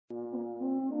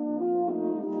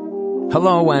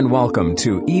Hello and welcome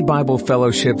to E-Bible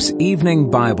Fellowship's Evening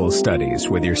Bible Studies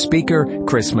with your speaker,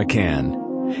 Chris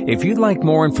McCann. If you'd like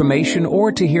more information or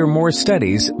to hear more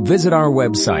studies, visit our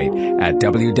website at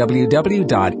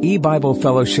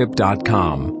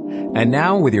www.ebiblefellowship.com. And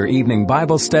now with your evening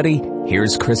Bible study,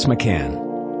 here's Chris McCann.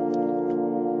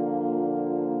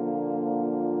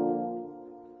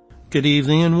 Good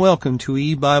evening and welcome to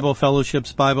E-Bible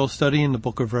Fellowship's Bible study in the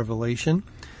book of Revelation.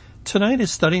 Tonight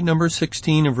is study number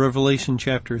 16 of Revelation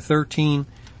chapter 13,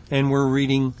 and we're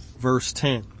reading verse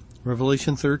 10.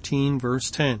 Revelation 13,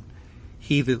 verse 10.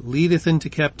 He that leadeth into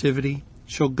captivity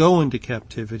shall go into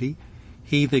captivity.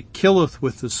 He that killeth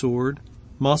with the sword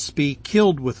must be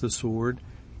killed with the sword.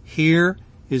 Here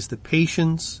is the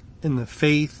patience and the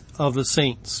faith of the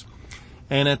saints.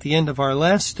 And at the end of our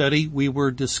last study, we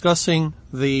were discussing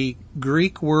the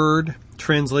Greek word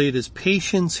translated as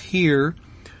patience here,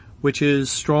 which is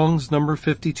Strong's number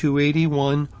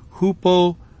 5281,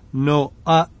 huponoao,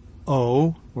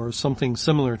 or something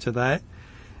similar to that.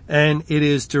 And it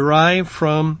is derived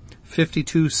from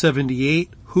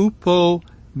 5278,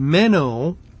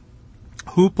 hupomeno.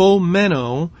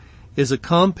 Hupomeno is a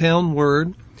compound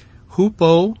word.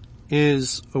 Hupo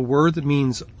is a word that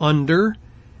means under,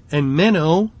 and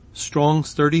meno,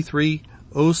 Strong's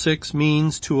 3306,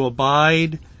 means to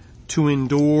abide, to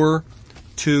endure,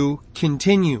 to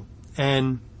continue.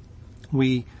 And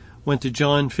we went to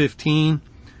John 15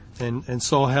 and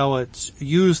saw how it's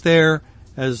used there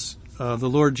as the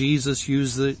Lord Jesus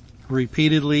used it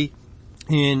repeatedly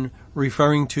in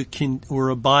referring to or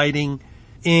abiding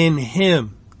in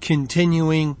Him,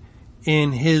 continuing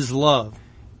in His love,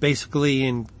 basically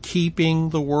in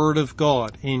keeping the Word of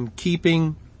God, in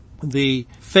keeping the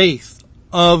faith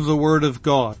of the Word of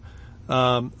God,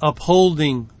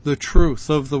 upholding the truth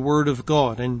of the Word of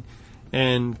God,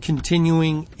 and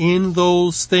continuing in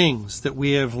those things that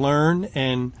we have learned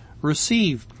and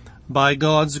received by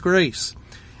God's grace.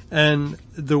 And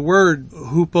the word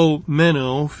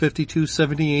hupomeno,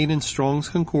 5278 in Strong's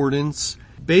Concordance,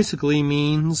 basically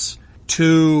means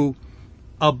to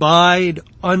abide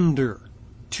under,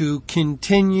 to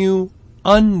continue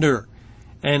under,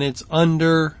 and it's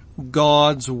under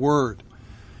God's Word.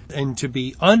 And to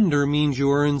be under means you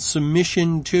are in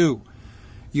submission to.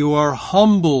 You are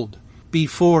humbled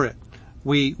before it.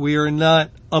 We are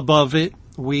not above it.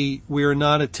 We are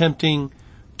not attempting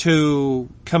to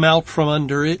come out from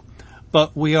under it,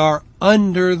 but we are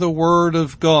under the Word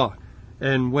of God.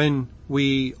 And when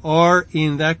we are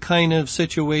in that kind of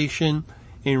situation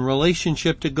in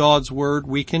relationship to God's Word,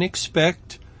 we can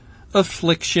expect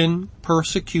affliction,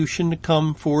 persecution to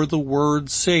come for the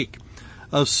Word's sake,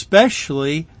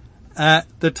 especially at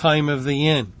the time of the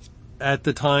end, at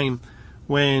the time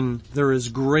when there is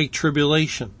great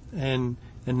tribulation and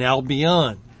now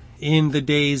beyond. In the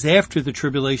days after the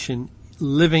tribulation,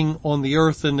 living on the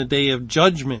earth in the day of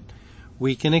judgment,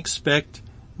 we can expect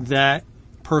that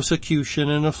persecution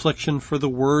and affliction for the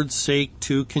Word's sake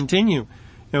to continue.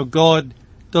 Now, God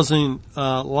doesn't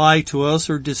lie to us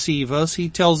or deceive us. He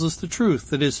tells us the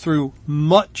truth. That is, through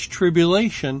much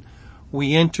tribulation,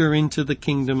 we enter into the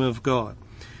kingdom of God.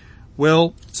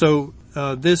 Well, so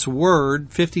this word,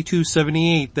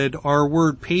 5278, that our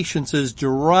word patience is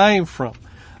derived from,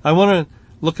 I want to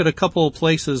look at a couple of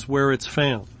places where it's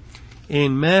found.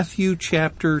 In Matthew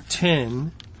chapter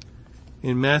 10,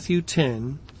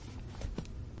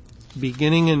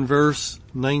 beginning in verse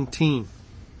 19.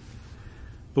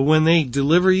 But when they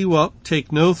deliver you up,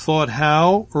 take no thought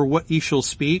how or what ye shall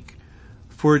speak,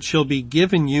 for it shall be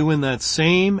given you in that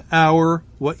same hour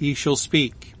what ye shall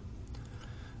speak.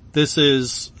 This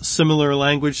is similar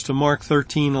language to Mark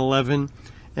 13:11,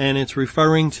 and it's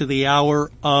referring to the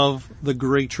hour of the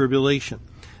great tribulation.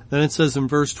 Then it says in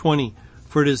verse 20,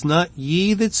 for it is not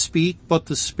ye that speak, but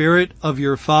the Spirit of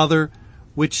your Father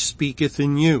which speaketh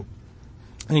in you.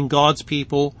 And God's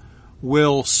people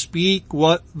will speak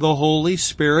what the Holy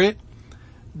Spirit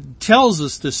tells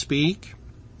us to speak.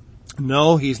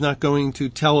 No, He's not going to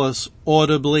tell us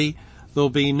audibly. There'll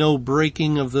be no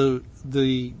breaking of the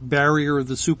barrier of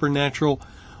the supernatural,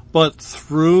 but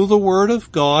through the Word of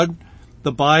God,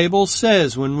 the Bible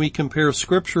says when we compare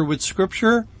Scripture with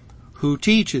Scripture, who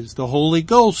teaches? The Holy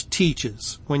Ghost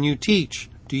teaches. When you teach,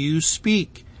 do you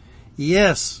speak?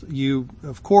 Yes,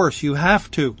 of course, you have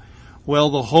to. Well,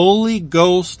 the Holy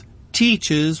Ghost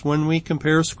teaches when we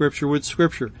compare Scripture with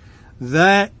Scripture.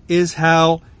 That is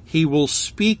how He will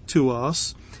speak to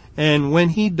us, and when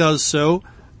He does so,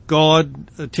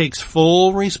 God takes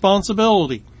full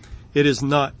responsibility. It is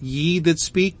not ye that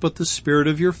speak, but the Spirit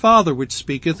of your Father which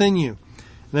speaketh in you.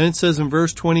 And then it says in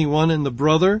verse 21, and the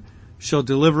brother shall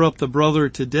deliver up the brother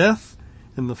to death,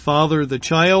 and the father the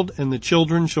child, and the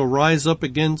children shall rise up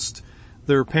against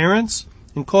their parents,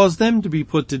 and cause them to be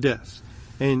put to death.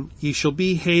 And ye shall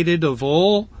be hated of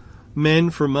all men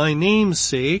for my name's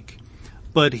sake,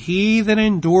 but he that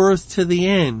endureth to the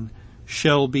end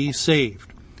shall be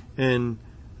saved. And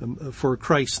for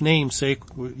Christ's name's sake,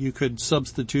 you could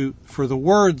substitute for the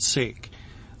word's sake.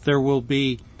 There will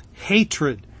be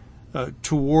hatred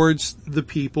towards the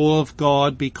people of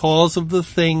God because of the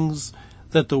things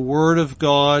that the Word of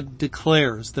God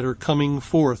declares that are coming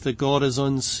forth, that God has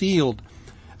unsealed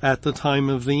at the time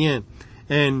of the end.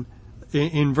 And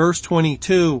in verse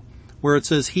 22, where it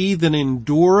says, he that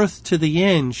endureth to the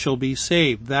end shall be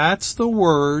saved, that's the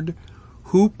word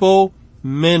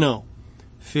hupomeno,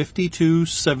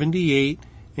 5278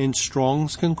 in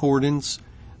Strong's Concordance,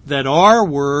 that our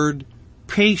word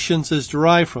patience is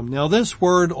derived from. Now this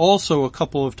word also a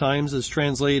couple of times is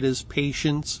translated as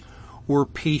patience or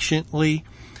patiently,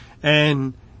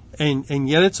 and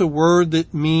yet it's a word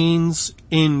that means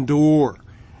endure.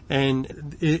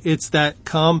 And it's that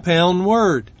compound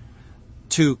word,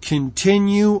 to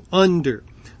continue under.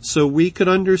 So we could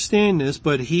understand this,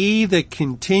 but he that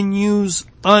continues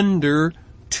under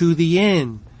to the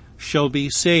end shall be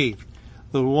saved.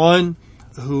 The one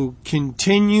who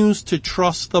continues to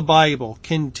trust the Bible,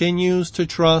 continues to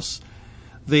trust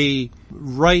the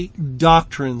right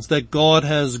doctrines that God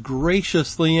has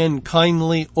graciously and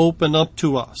kindly opened up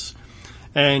to us.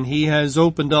 And he has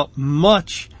opened up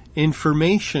much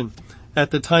information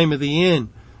at the time of the end.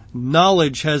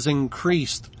 Knowledge has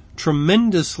increased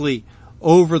tremendously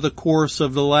over the course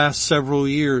of the last several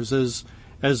years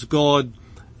as God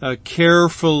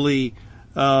carefully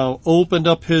opened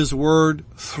up his word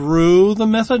through the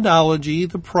methodology,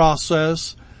 the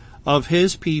process of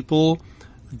his people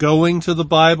going to the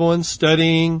Bible and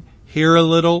studying here a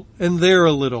little and there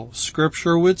a little,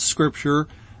 scripture with scripture.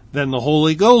 Then the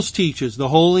Holy Ghost teaches. The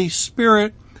Holy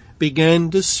Spirit began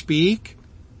to speak,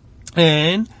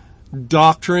 and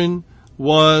doctrine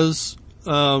was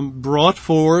brought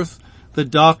forth, the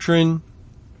doctrine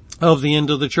of the end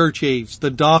of the church age, the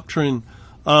doctrine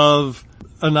of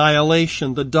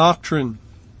annihilation, the doctrine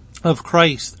of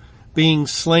Christ being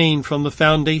slain from the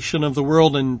foundation of the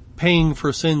world and paying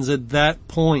for sins at that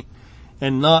point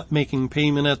and not making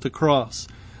payment at the cross,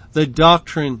 the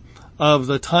doctrine of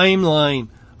the timeline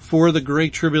for the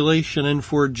Great Tribulation and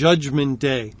for Judgment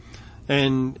Day,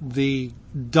 and the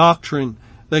doctrine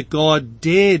that God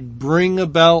did bring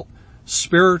about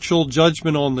spiritual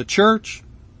judgment on the church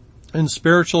and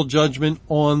spiritual judgment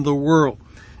on the world,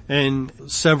 and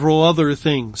several other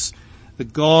things.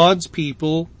 God's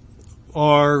people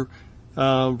are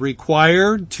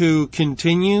required to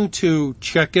continue to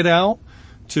check it out,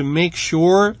 to make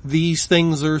sure these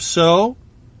things are so,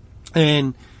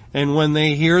 and when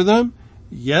they hear them,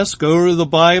 yes, go to the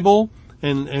Bible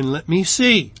and let me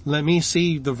see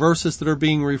the verses that are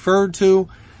being referred to,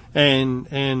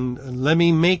 and let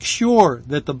me make sure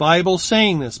that the Bible's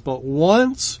saying this. But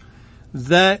once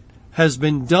that has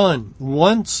been done,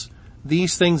 once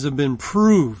these things have been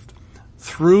proved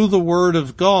through the Word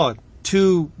of God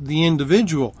to the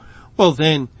individual, well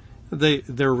then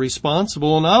they're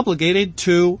responsible and obligated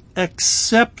to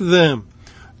accept them,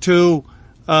 to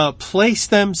place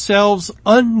themselves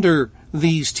under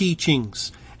these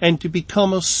teachings and to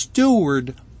become a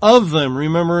steward of them.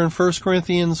 Remember in 1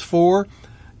 Corinthians 4,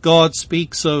 God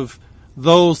speaks of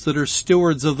those that are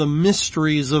stewards of the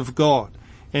mysteries of God.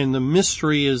 And the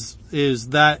mystery is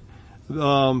that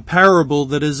parable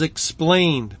that is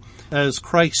explained as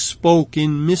Christ spoke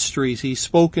in mysteries. He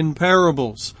spoke in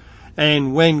parables.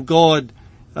 And when God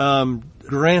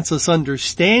grants us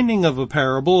understanding of a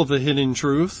parable, of a hidden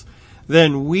truth,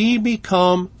 then we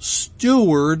become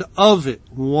steward of it.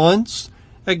 Once,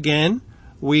 again,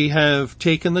 we have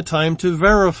taken the time to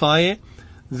verify it,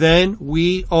 then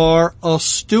we are a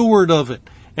steward of it.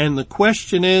 And the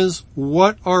question is,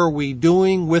 what are we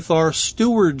doing with our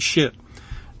stewardship?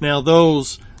 Now,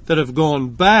 those that have gone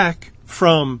back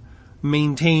from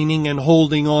maintaining and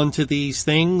holding on to these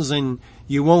things, and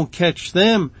you won't catch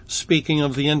them speaking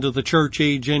of the end of the church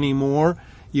age anymore.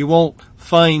 You won't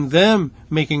find them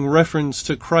making reference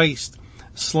to Christ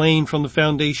slain from the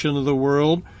foundation of the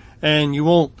world, and you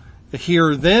won't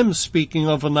hear them speaking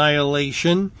of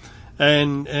annihilation,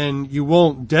 and you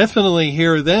won't definitely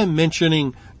hear them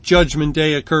mentioning Judgment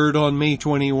Day occurred on May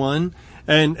 21,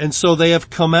 and so they have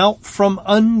come out from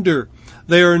under.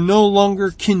 They are no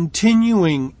longer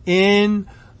continuing in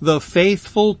the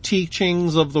faithful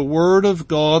teachings of the Word of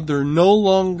God. They're no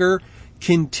longer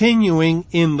continuing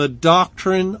in the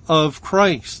doctrine of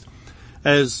Christ,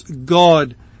 as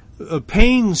God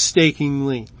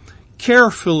painstakingly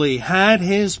carefully had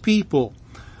his people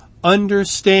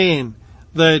understand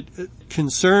that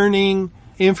concerning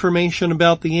information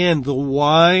about the end, the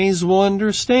wise will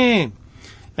understand,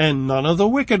 and none of the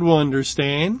wicked will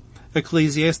understand.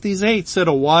 Ecclesiastes 8 said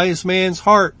a wise man's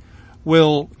heart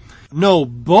will know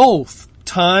both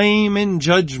time and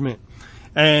judgment.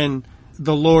 And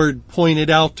the Lord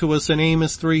pointed out to us in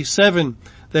Amos 3:7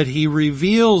 that he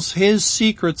reveals his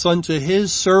secrets unto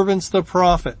his servants the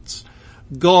prophets.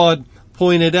 God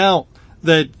pointed out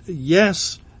that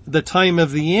yes, the time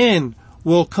of the end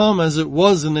will come as it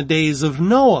was in the days of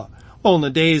Noah. Well, in the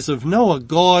days of Noah,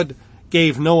 God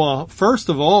gave Noah, first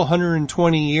of all,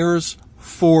 120 years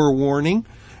forewarning,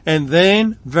 and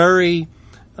then very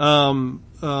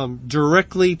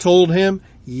directly told him,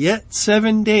 yet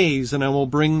 7 days and I will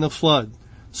bring the flood.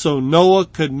 So Noah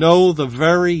could know the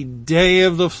very day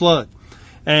of the flood.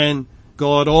 And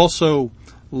God also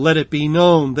let it be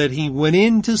known that he went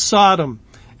into Sodom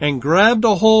and grabbed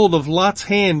a hold of Lot's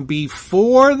hand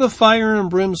before the fire and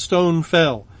brimstone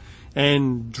fell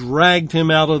and dragged him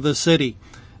out of the city.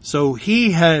 So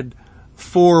he had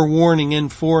forewarning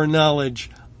and foreknowledge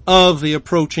of the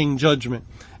approaching judgment.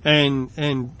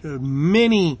 And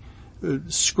many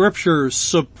scriptures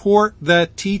support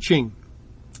that teaching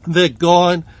that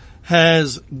God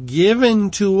has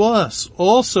given to us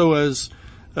also as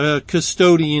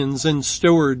custodians and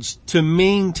stewards to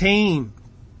maintain.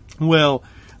 Well,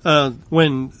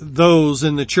 when those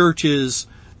in the churches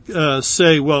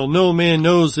say, well, no man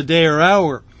knows the day or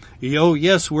hour. Oh,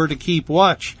 yes, we're to keep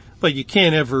watch, but you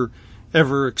can't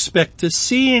ever expect to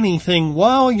see anything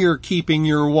while you're keeping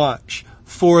your watch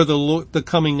for the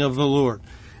coming of the Lord.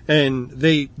 And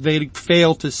they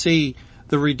fail to see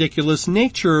the ridiculous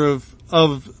nature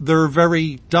of their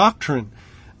very doctrine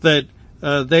that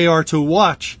they are to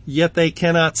watch, yet they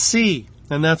cannot see.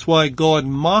 And that's why God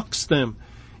mocks them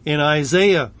in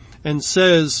Isaiah and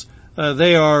says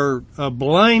they are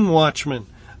blind watchmen.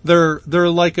 They're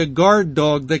like a guard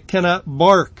dog that cannot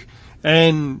bark.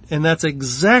 And that's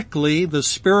exactly the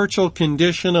spiritual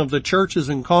condition of the churches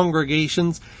and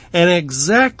congregations, and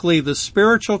exactly the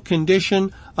spiritual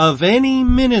condition of any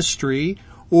ministry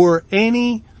or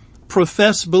any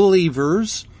professed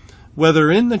believers,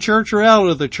 whether in the church or out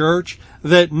of the church,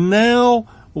 that now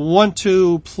want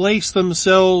to place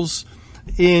themselves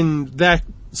in that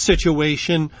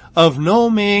situation of no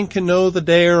man can know the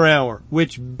day or hour,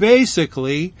 which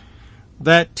basically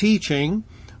that teaching,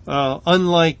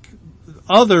 unlike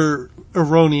other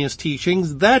erroneous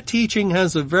teachings, that teaching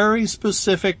has a very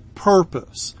specific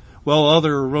purpose. Well,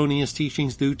 other erroneous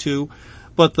teachings do too,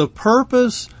 but the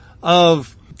purpose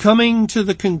of coming to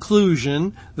the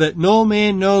conclusion that no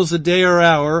man knows the day or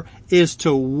hour is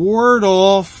to ward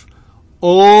off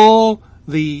all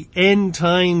the end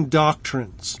time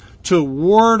doctrines, to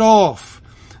ward off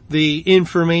the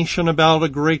information about a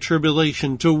great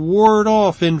tribulation, to ward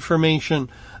off information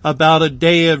about a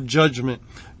day of judgment,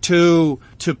 to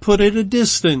put at a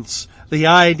distance the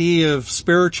idea of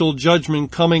spiritual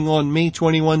judgment coming on May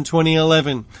 21,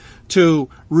 2011, to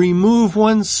remove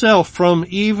oneself from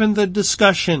even the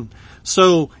discussion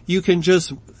so you can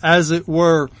just, as it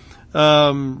were,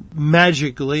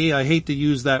 magically, I hate to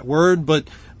use that word, but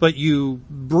you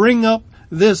bring up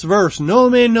this verse, no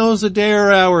man knows the day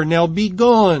or hour, now be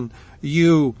gone,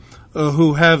 you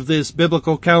who have this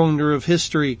biblical calendar of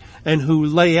history and who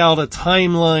lay out a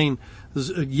timeline.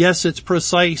 Yes, it's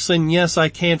precise, and yes, I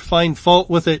can't find fault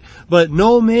with it, but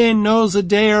no man knows a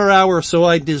day or hour, so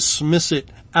I dismiss it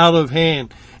out of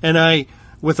hand. And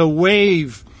with a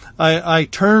wave, I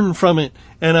turn from it,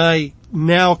 and I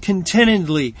now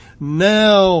contentedly,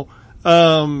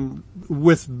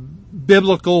 with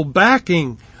biblical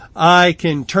backing, I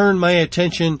can turn my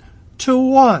attention to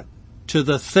what? To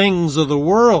the things of the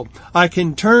world. I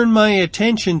can turn my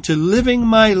attention to living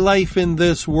my life in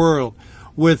this world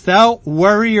without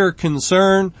worry or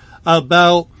concern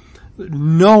about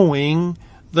knowing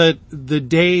that the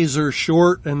days are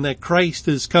short and that Christ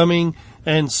is coming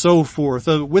and so forth.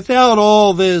 Without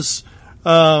all this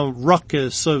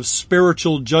ruckus of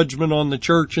spiritual judgment on the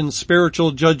church and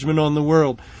spiritual judgment on the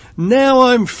world. Now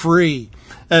I'm free.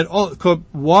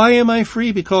 Why am I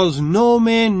free? Because no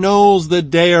man knows the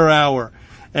day or hour.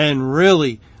 And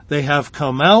really, they have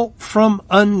come out from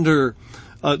under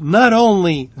not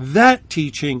only that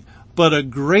teaching, but a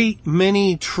great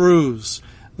many truths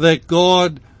that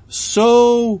God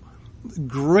so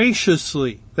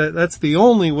graciously, that's the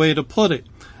only way to put it,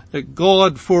 that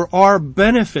God, for our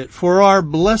benefit, for our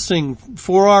blessing,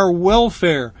 for our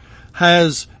welfare,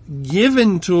 has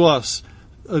given to us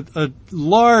a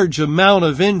large amount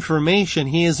of information.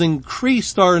 He has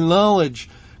increased our knowledge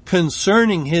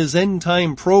concerning his end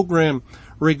time program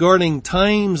regarding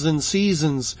times and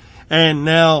seasons, and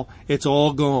now it's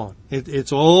all gone.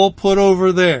 It's all put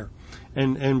over there.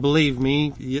 And believe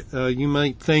me, you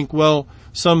might think, well,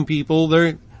 some people,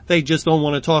 they just don't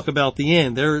want to talk about the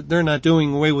end. They're not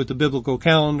doing away with the biblical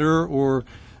calendar or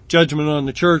judgment on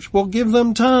the church. Well, give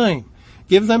them time.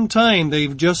 Give them time.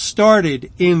 They've just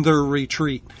started in their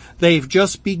retreat. They've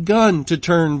just begun to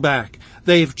turn back.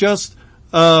 They've just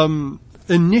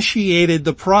initiated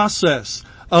the process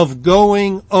of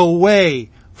going away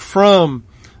from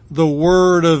the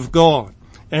Word of God.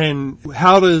 And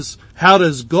how does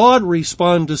God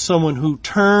respond to someone who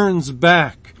turns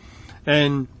back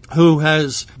and who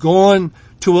has gone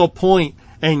to a point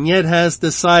and yet has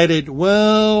decided,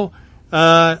 well,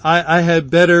 I had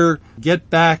better get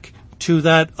back to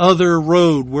that other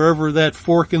road, wherever that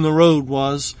fork in the road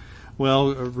was.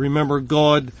 Well, remember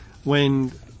God,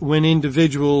 when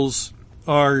individuals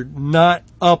are not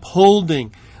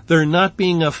upholding, they're not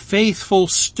being a faithful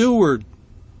steward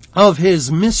of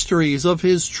His mysteries, of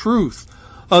His truth,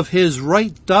 of His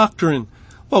right doctrine,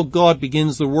 well, God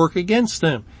begins to work against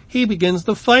them. He begins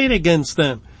to fight against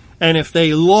them. And if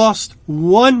they lost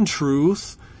one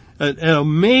truth, a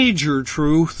major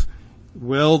truth,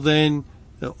 well then,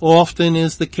 often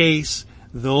is the case,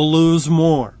 they'll lose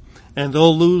more. And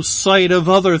they'll lose sight of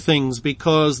other things,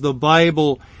 because the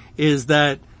Bible is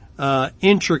that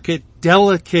intricate,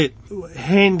 delicate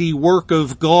handiwork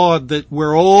of God, that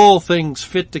where all things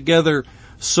fit together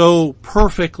so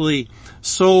perfectly,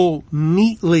 so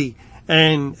neatly,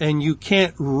 and you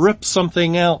can't rip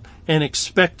something out and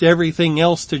expect everything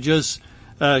else to just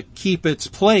keep its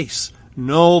place.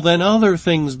 No, then other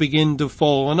things begin to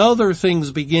fall and other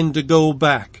things begin to go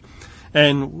back.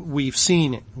 And we've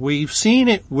seen it. We've seen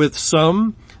it with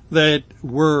some that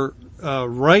were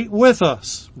right with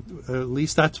us. At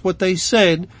least that's what they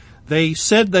said. They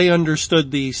said they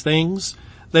understood these things.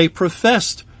 They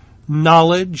professed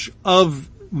knowledge of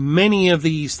many of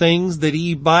these things that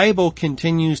eBible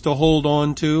continues to hold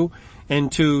on to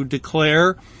and to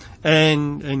declare.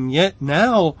 And yet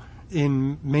now,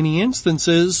 in many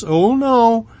instances, oh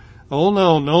no,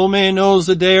 no man knows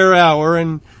the day or hour,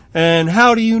 and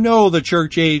how do you know the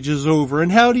church age is over?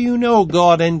 And how do you know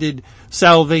God ended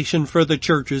salvation for the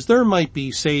churches? There might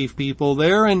be saved people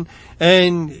there, and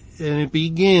it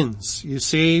begins. You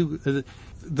see,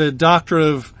 the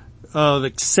doctrine of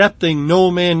accepting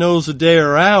no man knows the day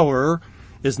or hour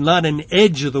is not an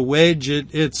edge of the wedge.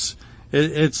 It's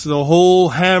the whole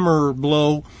hammer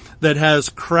blow that has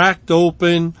cracked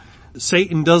open.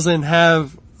 Satan doesn't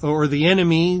have, or the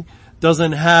enemy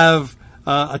doesn't have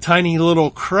a tiny little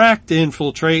crack to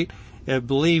infiltrate.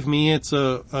 Believe me, it's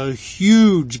a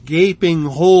huge gaping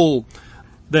hole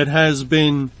that has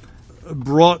been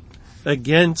brought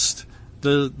against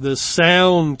the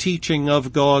sound teaching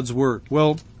of God's Word.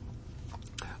 Well,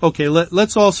 okay,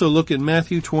 let's also look at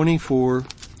Matthew 24,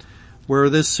 where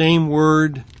this same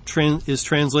word is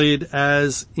translated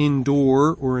as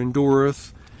endure or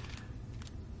endureth.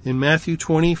 In Matthew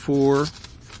 24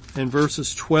 and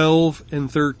verses 12 and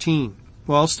 13.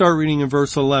 Well, I'll start reading in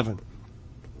verse 11.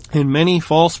 And many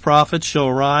false prophets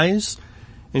shall rise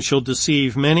and shall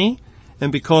deceive many,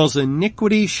 and because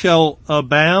iniquity shall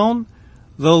abound,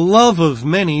 the love of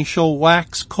many shall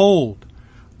wax cold.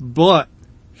 But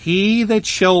he that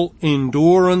shall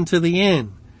endure unto the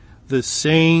end, the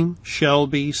same shall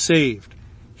be saved.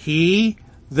 He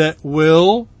that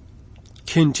will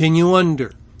continue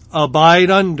under, abide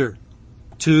under,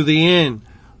 to the end,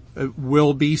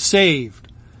 will be saved.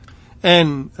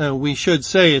 And we should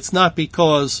say it's not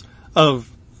because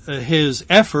of his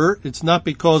effort, it's not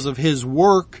because of his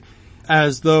work,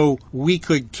 as though we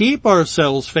could keep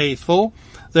ourselves faithful,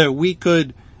 that we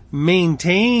could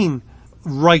maintain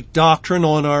right doctrine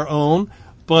on our own,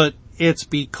 but it's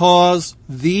because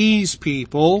these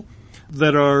people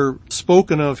that are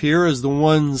spoken of here as the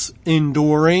ones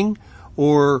enduring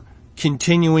or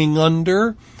continuing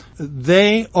under,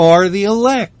 they are the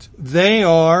elect. They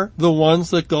are the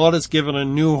ones that God has given a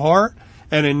new heart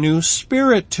and a new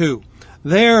spirit to.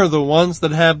 They are the ones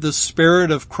that have the Spirit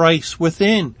of Christ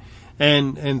within.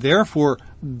 And therefore,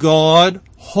 God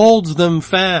holds them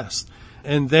fast.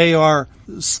 And they are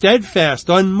steadfast,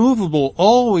 unmovable,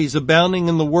 always abounding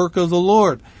in the work of the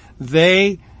Lord.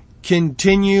 They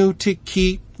continue to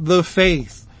keep the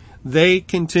faith. They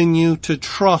continue to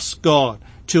trust God,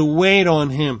 to wait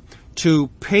on Him, to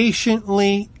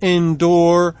patiently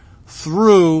endure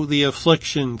through the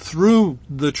affliction, through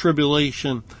the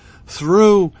tribulation,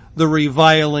 through the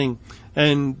reviling,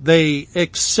 and they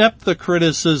accept the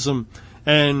criticism,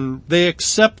 and they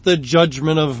accept the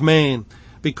judgment of man,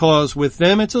 because with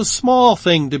them it's a small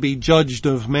thing to be judged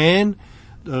of man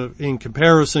in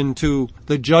comparison to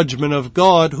the judgment of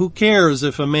God. Who cares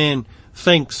if a man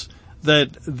thinks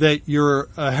that you're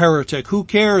a heretic? Who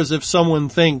cares if someone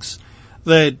thinks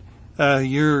that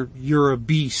you're a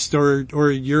beast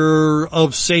or you're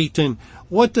of Satan?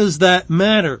 What does that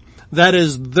matter? That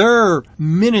is their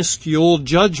minuscule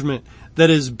judgment that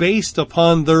is based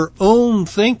upon their own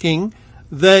thinking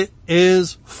that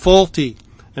is faulty.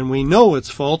 And we know it's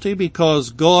faulty because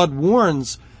God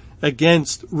warns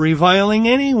against reviling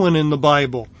anyone in the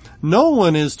Bible. No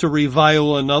one is to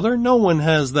revile another. No one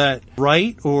has that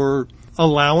right or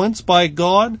allowance by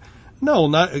God. No,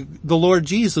 not the Lord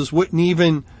Jesus wouldn't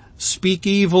even speak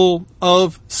evil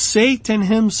of Satan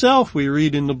himself, we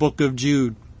read in the book of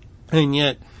Jude. And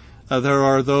yet there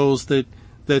are those that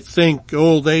think,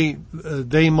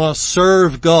 they must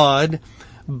serve God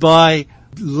by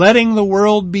letting the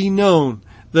world be known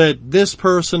that this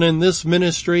person and this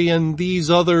ministry and these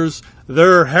others,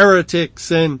 they're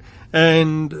heretics and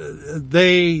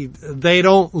they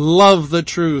don't love the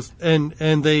truth and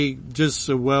they just,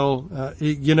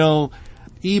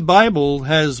 e-Bible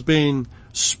has been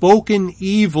spoken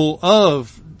evil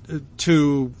of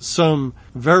to some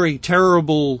very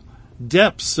terrible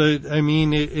depths.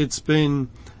 It's been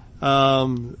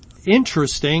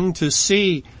interesting to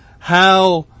see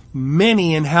how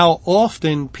many and how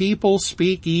often people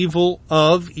speak evil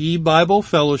of e-Bible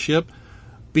Fellowship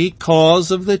because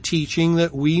of the teaching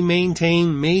that we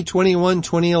maintain May 21,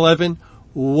 2011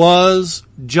 was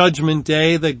Judgment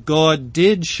Day, that God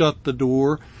did shut the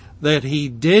door, that He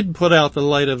did put out the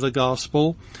light of the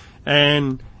gospel,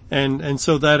 and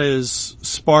so that has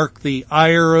sparked the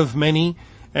ire of many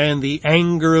and the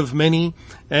anger of many,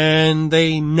 and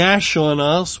they gnash on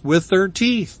us with their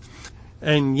teeth.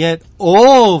 And yet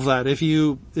all of that, if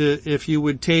you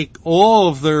would take all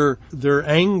of their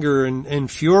anger and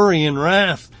fury and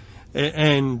wrath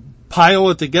and pile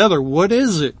it together, what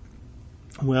is it?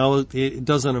 Well, it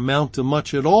doesn't amount to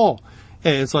much at all.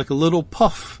 It's like a little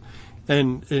puff.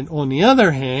 And on the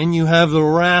other hand, you have the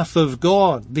wrath of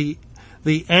God, the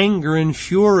anger and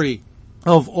fury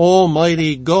of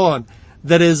Almighty God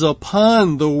that is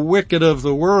upon the wicked of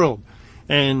the world.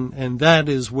 And that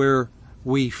is where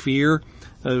we fear.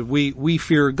 We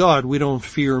fear God. We don't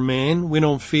fear man. We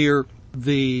don't fear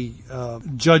the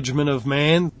judgment of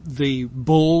man, the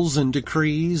bulls and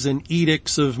decrees and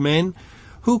edicts of men.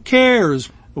 Who cares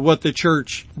what the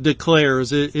church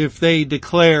declares? If they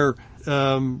declare,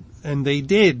 and they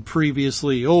did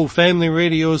previously, family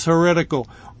radio is heretical.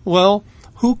 Well,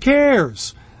 who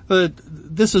cares?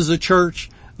 This is a church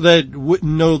that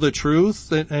wouldn't know the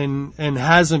truth and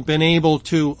hasn't been able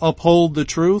to uphold the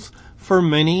truth for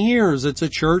many years. It's a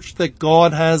church that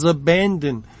God has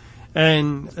abandoned.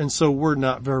 And so we're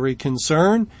not very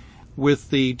concerned with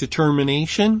the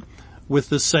determination, with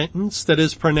the sentence that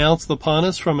is pronounced upon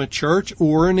us from a church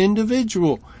or an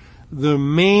individual. The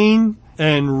main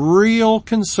and real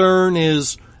concern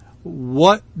is,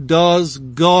 what does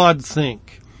God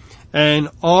think? And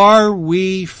are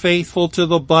we faithful to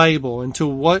the Bible and to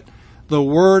what the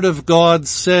Word of God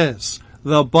says?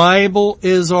 The Bible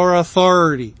is our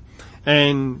authority.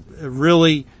 And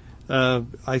really,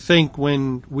 I think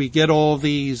when we get all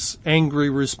these angry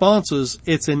responses,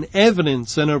 it's an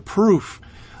evidence and a proof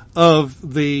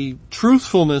of the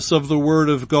truthfulness of the Word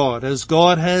of God. As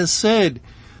God has said,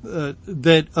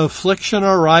 that affliction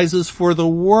arises for the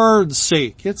Word's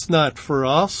sake. It's not for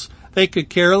us. They could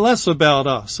care less about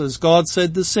us. As God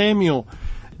said to Samuel,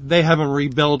 they haven't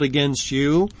rebelled against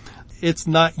you. It's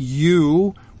not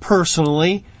you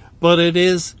personally, but it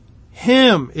is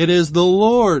Him. It is the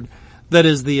Lord that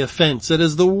is the offense. It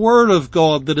is the Word of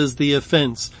God that is the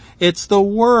offense. It's the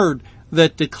Word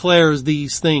that declares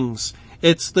these things.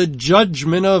 It's the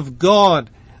judgment of God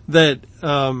that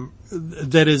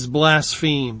is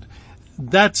blasphemed.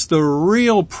 That's the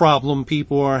real problem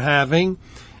people are having.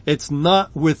 It's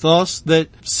not with us that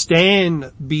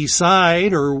stand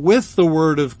beside or with the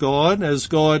Word of God as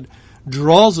God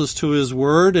draws us to His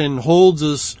Word and holds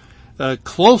us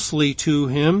closely to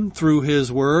Him through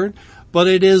His Word, but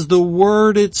it is the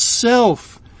Word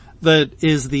itself that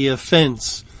is the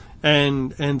offense,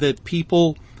 and that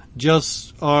people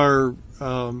just are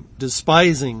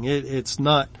despising. It's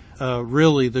not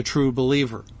really the true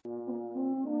believer.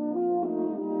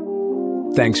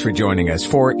 Thanks for joining us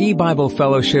for e-Bible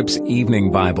Fellowship's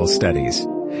Evening Bible Studies.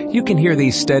 You can hear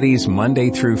these studies Monday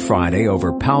through Friday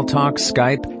over Paltalk,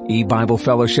 Skype, e-Bible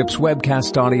Fellowship's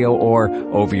webcast audio, or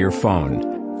over your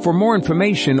phone. For more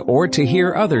information or to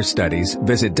hear other studies,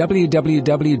 visit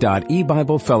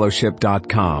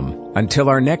www.ebiblefellowship.com. Until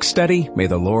our next study, may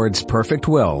the Lord's perfect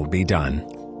will be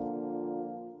done.